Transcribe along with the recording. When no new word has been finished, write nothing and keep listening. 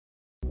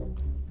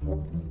Reggie!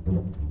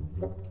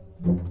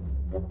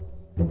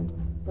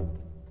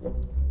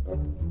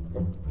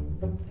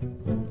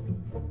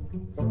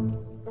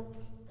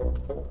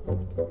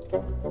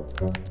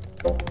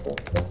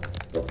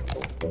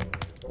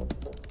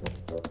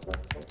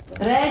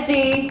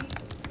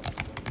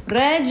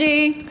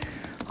 Reggie!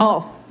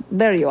 Oh,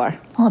 there you are.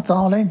 Oh,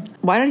 darling.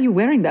 Why are you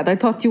wearing that? I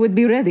thought you would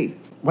be ready.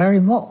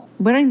 Wearing what?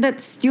 Wearing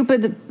that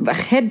stupid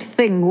head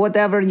thing,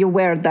 whatever you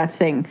wear, that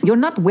thing. You're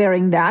not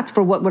wearing that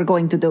for what we're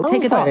going to do.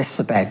 Take it off. This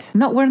for bed.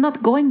 No, we're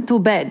not going to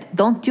bed.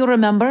 Don't you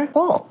remember?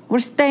 What? We're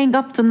staying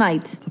up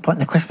tonight. We're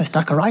putting the Christmas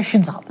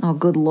decorations up. Oh,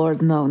 good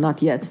Lord, no,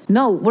 not yet.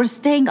 No, we're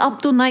staying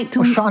up tonight to...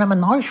 We're showing them a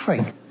nose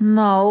ring.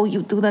 No,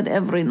 you do that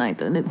every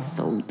night and it's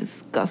so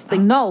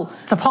disgusting. No.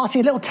 It's a party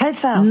at little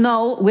Ted's house.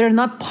 No, we're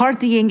not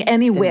partying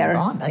anywhere.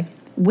 Didn't invite me.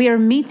 We're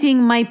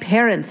meeting my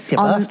parents It's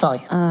your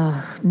birthday.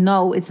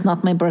 No, it's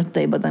not my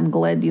birthday, but I'm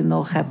glad you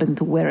know happen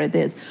to where it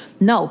is.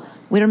 No,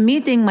 we're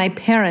meeting my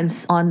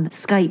parents on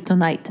Skype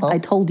tonight. I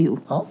told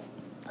you. Oh,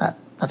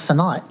 that's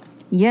tonight.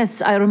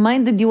 Yes, I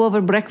reminded you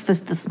over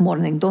breakfast this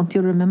morning. Don't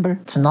you remember?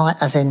 Tonight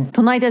as in...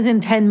 Tonight as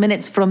in 10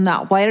 minutes from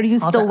now. Why are you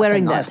still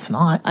wearing that?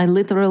 Tonight. I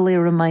literally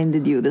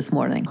reminded you this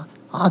morning.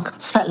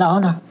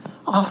 Svetlana.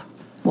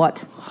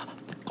 What?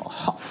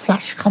 Hot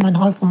flash coming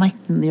over me.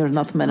 You're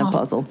not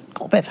menopausal.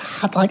 Got a bit of a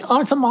headache. Oh,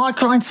 it's a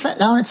migraine,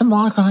 Svetlana. It's a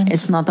migraine.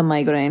 It's not a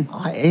migraine.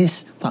 Oh, it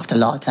is. I have to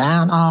lie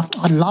down.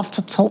 I'd love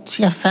to talk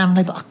to your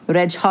family, but...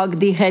 Reg Hog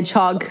the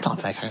Hedgehog. I don't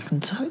think I can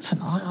do it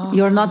tonight.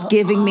 You're not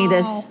giving me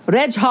this.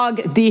 Reg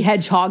Hog the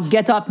Hedgehog,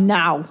 get up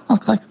now.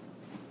 Okay.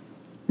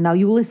 Now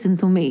you listen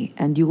to me,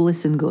 and you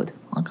listen good.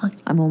 Okay.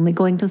 I'm only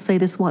going to say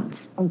this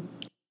once. Of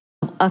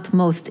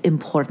utmost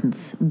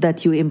importance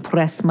that you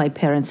impress my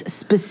parents,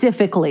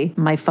 specifically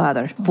my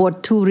father, for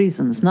 2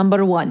 reasons.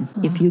 Number 1,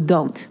 if you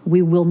don't,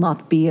 we will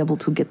not be able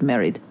to get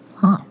married.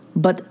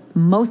 But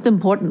most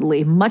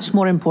importantly, much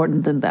more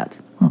important than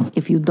that,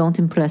 if you don't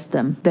impress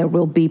them, there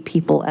will be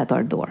people at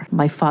our door.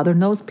 My father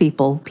knows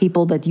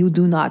people that you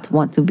do not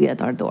want to be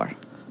at our door.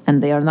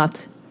 And they are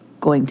not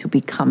going to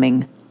be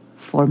coming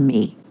for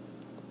me.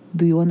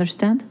 Do you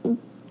understand?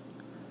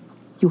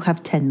 You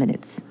have 10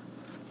 minutes.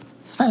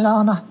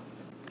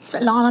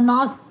 Svetlana,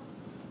 no.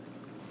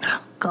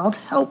 Oh, God,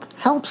 help,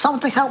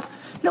 something, help.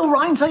 Little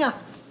Ryan's here, help.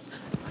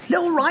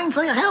 Little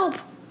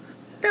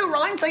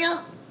Ryan's here.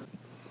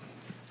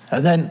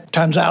 And then,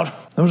 turns out,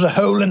 there was a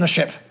hole in the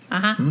ship.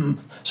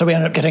 So we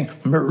ended up getting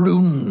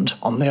marooned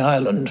on the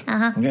island.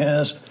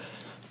 Yes.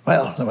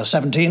 Well, there were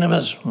 17 of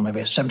us, or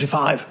maybe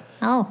 75.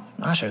 Oh.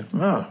 Actually,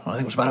 no, I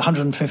think it was about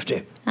 150.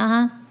 We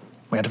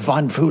had to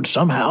find food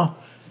somehow.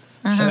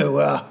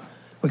 So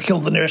we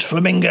killed the nearest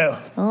flamingo.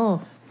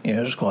 Oh.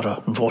 Yeah, it was quite an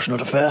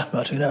unfortunate affair,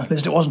 but, at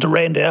least it wasn't a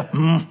reindeer.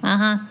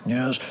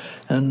 Yes.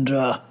 And,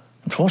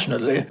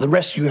 unfortunately, the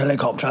rescue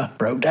helicopter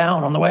broke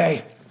down on the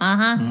way.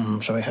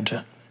 So we had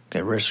to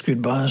get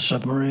rescued by a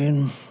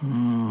submarine.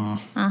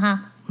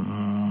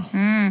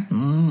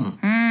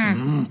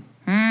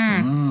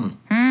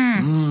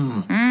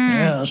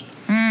 Yes.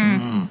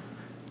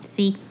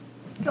 See.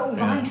 Little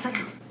Ryan's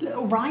here.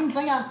 Little Ryan's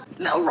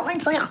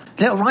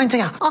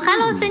here. Oh,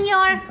 hello,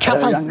 senor.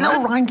 Chappie,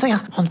 Little Ryan's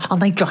here. I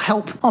need your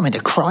help. I'm in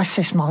a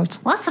crisis mode.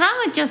 What's wrong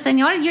with you,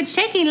 senor? You're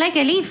shaking like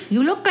a leaf.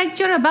 You look like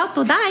you're about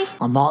to die.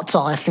 I might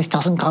die if this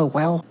doesn't go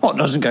well. What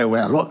doesn't go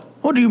well?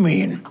 What do you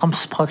mean? I'm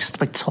supposed to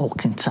be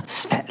talking to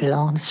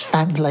Svetlana's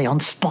family on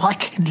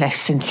Spike in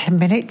less than 10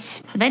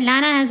 minutes.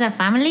 Svetlana has a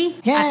family?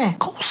 Yeah, of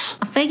course.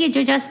 I figured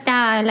you just,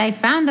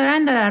 found her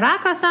under a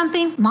rock or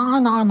something.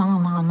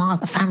 No.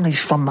 The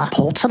family's from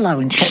Portalo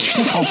in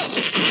Tchechnikov.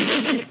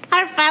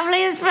 Her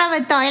family is from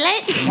a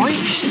toilet? Why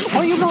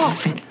are you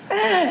laughing?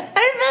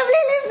 Her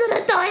family lives in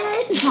a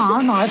toilet.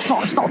 No, it's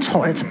not a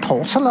toilet, it's a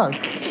Portalo.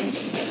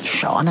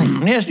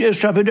 Shiny. Yes,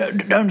 Chappie,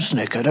 don't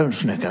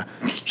snicker.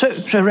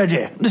 So,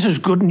 Reggie, this is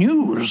good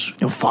news.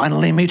 You're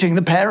finally meeting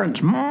the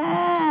parents.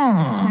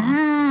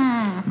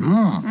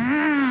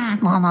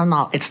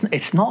 No,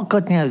 it's not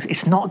good news.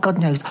 It's not good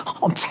news.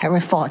 I'm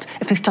terrified.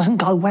 If this doesn't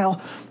go well,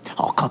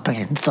 I could be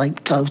in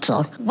deep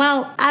dodo.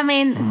 Well,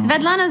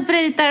 Svetlana's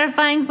pretty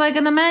terrifying, so I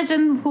can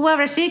imagine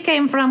whoever she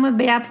came from would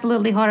be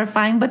absolutely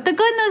horrifying. But the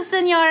good news,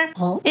 senor,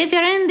 if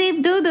you're in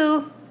deep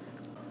doo-doo,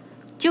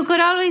 you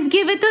could always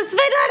give it to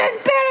Svetlana's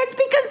parents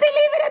because they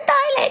live in a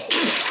toilet.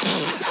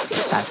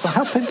 That's not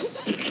helping.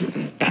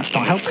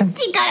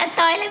 She got a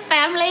toilet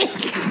family.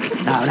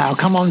 No,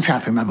 come on,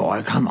 Chappie, my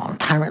boy, come on.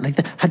 Apparently,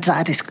 her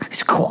dad is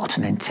quite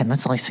an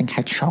intimidating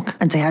hedgehog,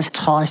 and he has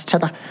ties to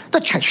the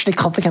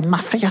Tchechnikovian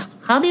mafia.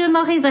 How do you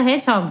know he's a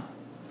hedgehog?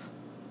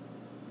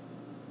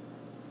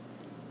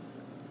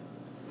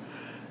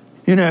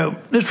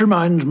 This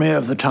reminds me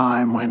of the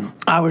time when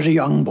I was a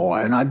young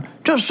boy and I'd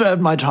just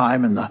served my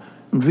time in the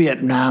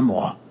Vietnam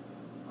War.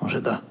 Was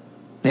it the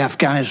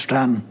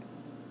Afghanistan?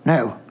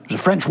 No, it was the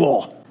French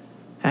War.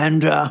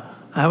 And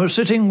I was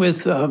sitting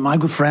with my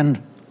good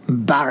friend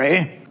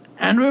Barry,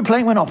 and we were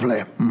playing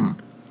Monopoly.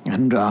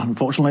 And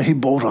unfortunately, he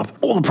bought up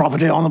all the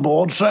property on the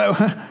board, so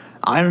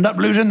I ended up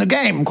losing the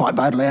game quite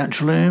badly,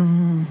 actually.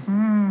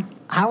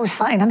 How is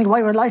that in any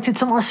way related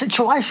to my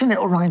situation,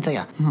 little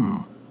reindeer?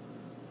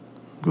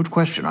 Good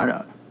question.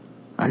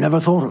 I never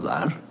thought of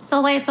that.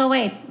 So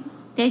wait.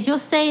 Did you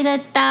say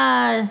that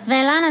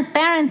Svetlana's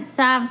parents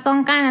have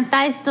some kind of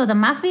ties to the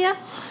mafia?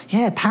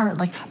 Yeah,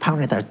 apparently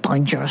they're a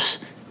dangerous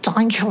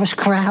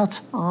crowd.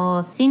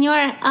 Oh,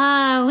 senor,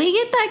 we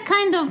get that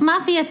kind of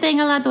mafia thing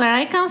a lot where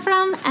I come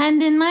from,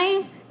 and in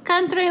my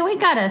country, we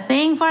got a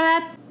saying for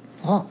that.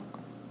 What?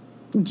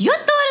 You're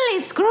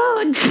totally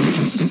screwed.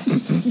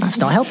 That's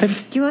not helping.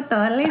 You're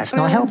totally That's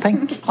screwed. not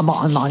helping. I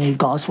might have known you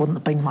guys wouldn't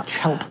have been much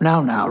help.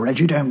 Now,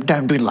 Reggie,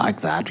 don't be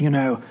like that. You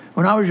know,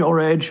 when I was your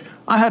age,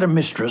 I had a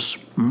mistress.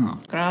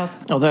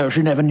 Gross. Although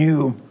she never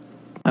knew.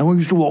 I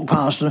used to walk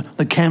past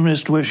the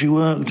chemist where she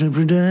worked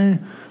every day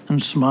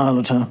and smile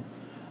at her.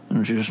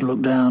 And she just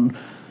looked down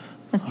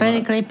That's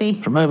pretty creepy.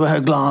 from over her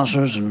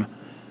glasses and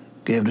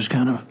gave this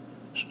kind of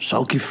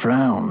sulky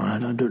frown. I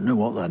don't know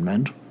what that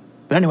meant.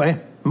 But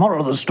anyway,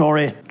 moral of the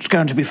story, it's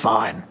going to be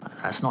fine.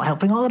 That's not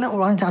helping either, little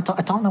reindeer.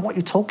 I don't know what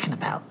you're talking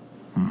about.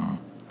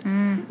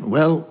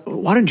 Well,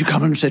 why don't you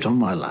come and sit on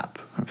my lap?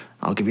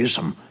 I'll give you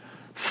some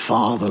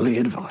fatherly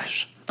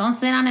advice. Don't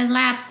sit on his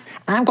lap.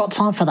 I haven't got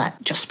time for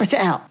that. Just spit it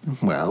out.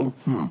 Well,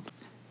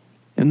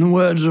 in the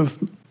words of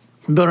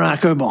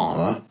Barack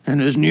Obama in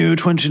his new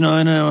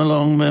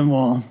 29-hour-long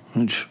memoir,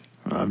 which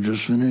I've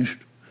just finished,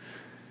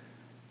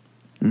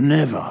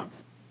 never,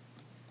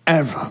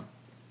 ever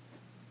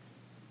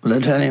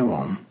let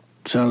anyone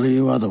tell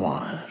you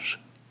otherwise.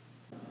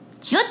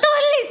 You're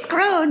totally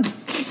screwed.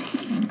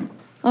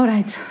 All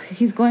right,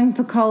 he's going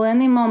to call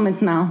any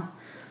moment now.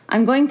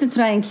 I'm going to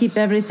try and keep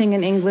everything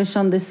in English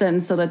on this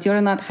end so that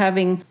you're not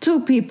having two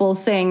people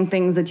saying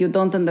things that you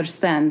don't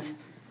understand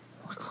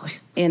Okay.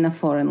 in a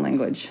foreign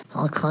language.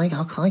 Okay.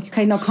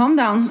 Okay, now calm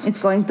down. It's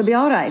going to be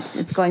all right.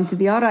 It's going to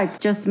be all right.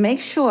 Just make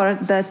sure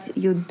that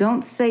you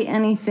don't say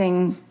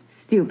anything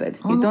stupid.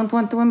 You don't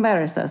want to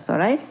embarrass us, all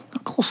right?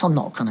 Of course I'm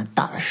not going to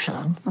embarrass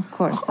you. Of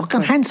course. I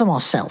can handle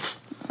myself.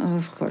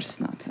 Of course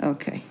not.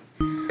 Okay.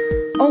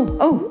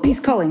 Oh, he's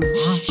calling.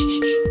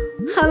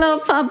 Hello,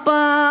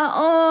 Papa.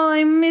 Oh,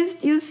 I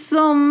missed you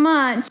so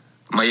much.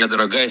 Моя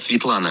дорогая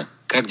Светлана,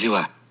 как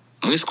дела?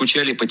 Мы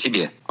скучали по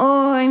тебе.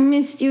 Oh, I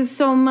missed you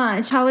so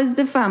much. How is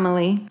the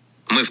family?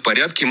 Мы в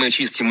порядке, мы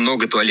чистим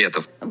много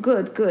туалетов.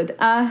 Good.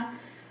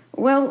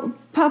 Well,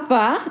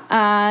 Papa,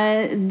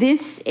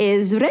 this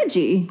is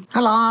Reggie.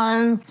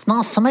 Hello. It's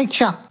nice to meet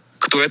you.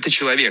 Кто это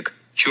человек?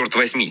 Черт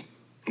возьми.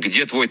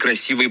 Где твой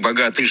красивый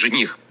богатый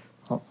жених?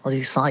 What do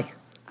you say?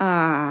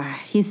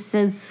 He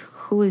says,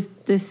 who is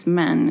this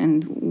man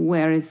and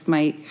where is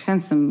my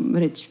handsome,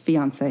 rich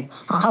fiancé?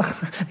 Oh,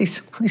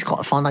 he's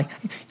quite funny.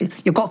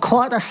 You've got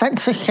quite a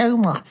sense of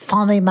humour.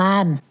 Funny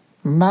man.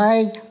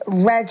 Me,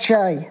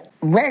 Reggie.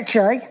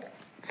 Reggie,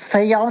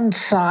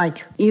 fiance.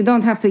 You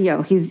don't have to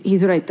yell.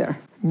 He's right there.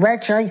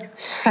 Reggie,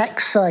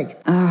 sexy.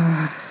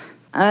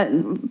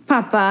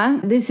 Papa,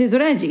 this is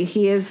Reggie.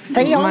 He is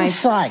Fiancé. my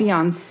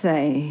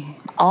fiancé.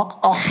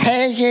 I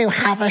hear you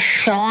have a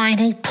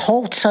shiny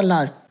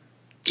portaloo.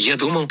 Я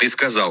думал, ты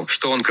сказал,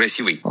 что он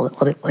красивый. What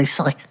did he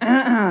say?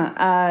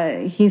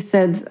 He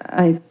said,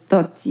 I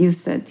thought you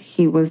said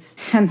he was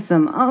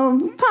handsome.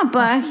 Oh,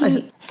 Papa,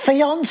 he...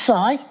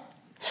 Fiance?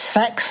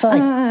 Sexy.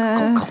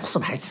 Of course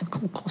I'm handsome.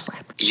 Of course I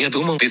am. Я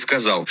думал, ты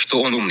сказал,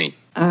 что он умный.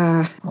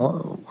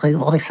 What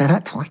did he say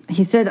that time?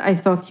 He said, I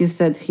thought you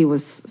said he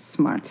was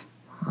smart.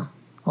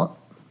 What?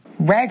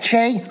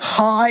 Reggie,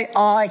 high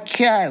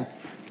IQ.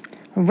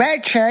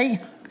 Reggie,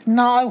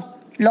 no,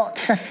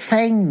 lots of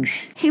things.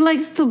 He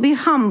likes to be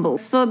humble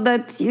so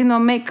that,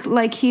 make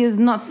like he is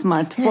not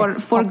smart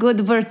for good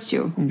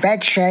virtue.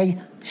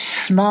 Reggie,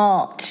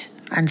 smart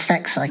and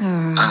sexy.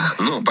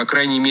 Ну, по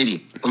крайней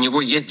мере, у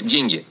него есть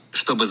деньги,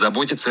 чтобы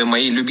заботиться о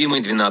моей любимой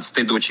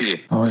 12-й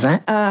дочери. What was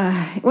that?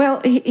 Well,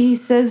 he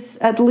says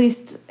at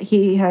least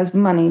he has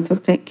money to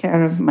take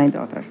care of my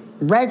daughter.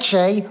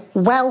 Reggie,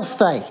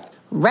 wealthy.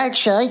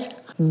 Reggie,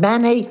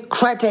 many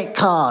credit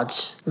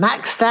cards.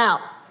 Maxed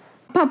out.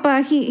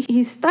 Papa,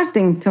 he's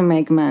starting to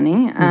make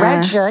money.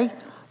 Reggie,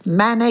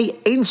 many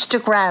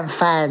Instagram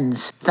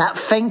fans that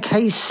think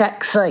he's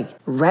sexy.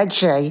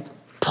 Reggie,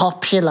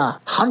 popular.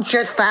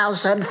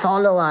 100,000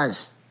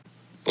 followers.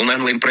 Он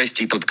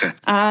онлайн-проститутка.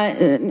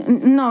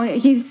 No,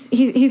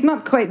 he's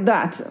not quite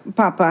that,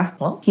 Papa.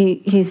 What?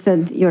 He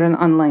said you're an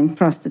online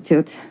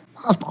prostitute.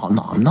 I'm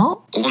not.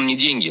 Он не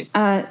деньги.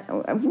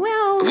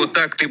 Well, Вот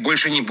так ты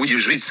больше не будешь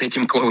жить с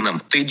этим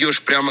клоуном. Ты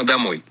идешь прямо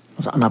домой.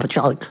 Was that another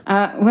joke?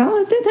 well,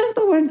 it did have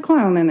the word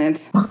clown in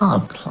it.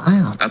 Oh,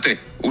 clown. А ты,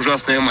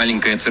 ужасная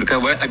маленькая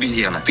цирковая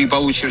обезьяна. Ты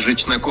получишь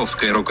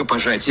Тчечниковское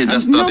рукопожатие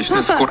достаточно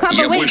Papa, скоро. Papa,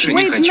 Я wait, больше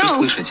не хочу no.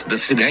 слышать. До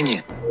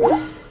свидания.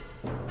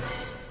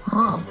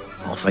 Oh,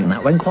 I think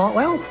that went quite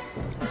well.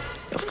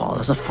 Your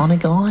father's a funny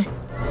guy.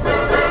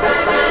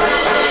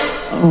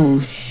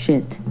 Oh,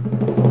 shit.